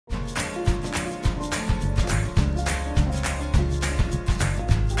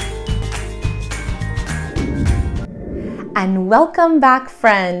And welcome back,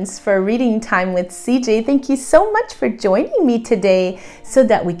 friends, for Reading Time with CJ. Thank you so much for joining me today so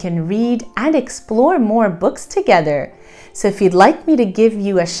that we can read and explore more books together. So if you'd like me to give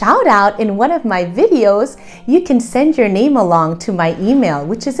you a shout out in one of my videos, you can send your name along to my email,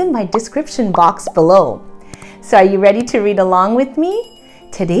 which is in my description box below. So are you ready to read along with me?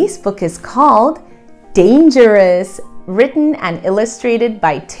 Today's book is called Dangerous, written and illustrated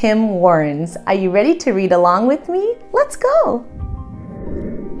by Tim Warrens. Are you ready to read along with me? Let's go!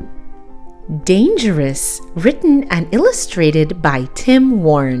 Dangerous, written and illustrated by Tim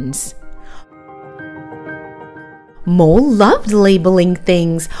Warrens. Mole loved labeling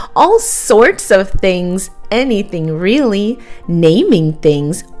things, all sorts of things, anything really. Naming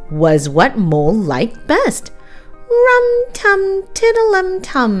things was what Mole liked best. Rum-tum,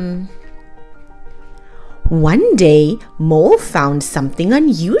 tiddlum-tum. One day, Mole found something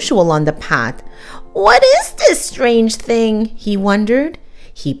unusual on the path. "What is this strange thing?" he wondered.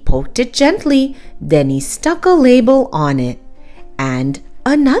 He poked it gently, then he stuck a label on it, and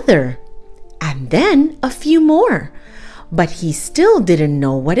another, and then a few more. But he still didn't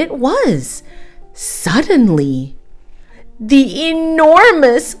know what it was. Suddenly, the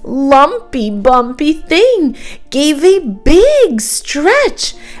enormous Lumpy-Bumpy Thing gave a big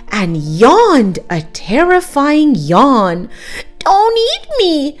stretch and yawned a terrifying yawn. "Don't eat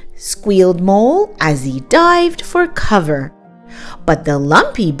me!" squealed Mole as he dived for cover. But the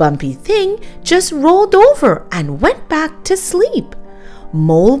Lumpy-Bumpy Thing just rolled over and went back to sleep.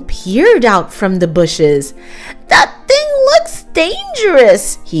 Mole peered out from the bushes. "That thing looks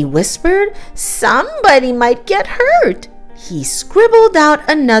dangerous," he whispered. "Somebody might get hurt." He scribbled out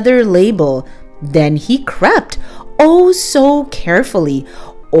another label. Then he crept, oh so carefully,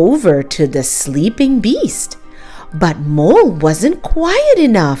 over to the sleeping beast. But Mole wasn't quiet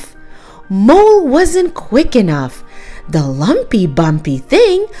enough. Mole wasn't quick enough. The Lumpy-Bumpy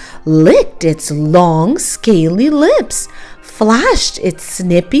Thing licked its long, scaly lips, flashed its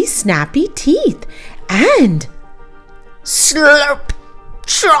snippy, snappy teeth, and slurp,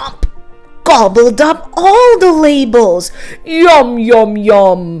 chomp, gobbled up all the labels. "Yum, yum,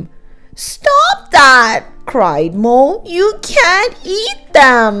 yum." "Stop that!" cried Mole. "You can't eat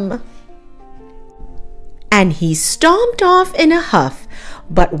them." And he stomped off in a huff.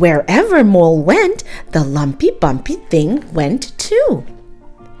 But wherever Mole went, the Lumpy-Bumpy Thing went too.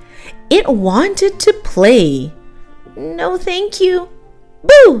 It wanted to play. "No, thank you."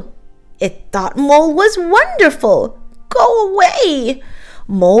 "Boo!" It thought Mole was wonderful. "Go away!"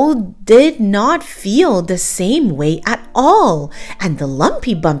 Mole did not feel the same way at all, and the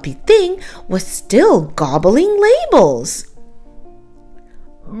Lumpy-Bumpy Thing was still gobbling labels.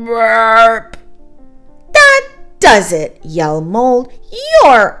 "Burp!" "That does it!" yelled Mole.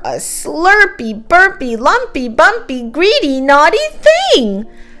 "You're a slurpy, burpy, lumpy-bumpy, greedy, naughty thing!"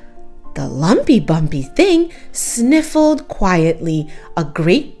 The Lumpy-Bumpy Thing sniffled quietly. A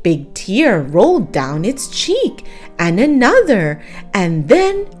great big tear rolled down its cheek, and another, and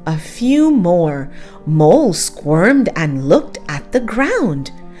then a few more. Mole squirmed and looked at the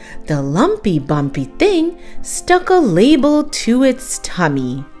ground. The Lumpy-Bumpy Thing stuck a label to its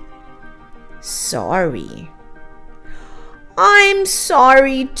tummy. "Sorry." "I'm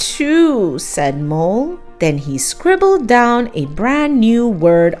sorry too," said Mole. Then he scribbled down a brand new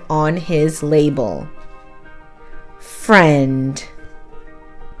word on his label. Friend.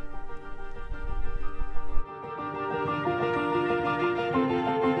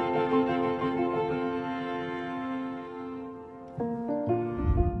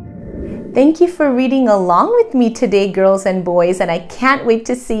 Thank you for reading along with me today, girls and boys, and I can't wait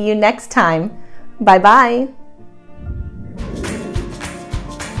to see you next time. Bye-bye.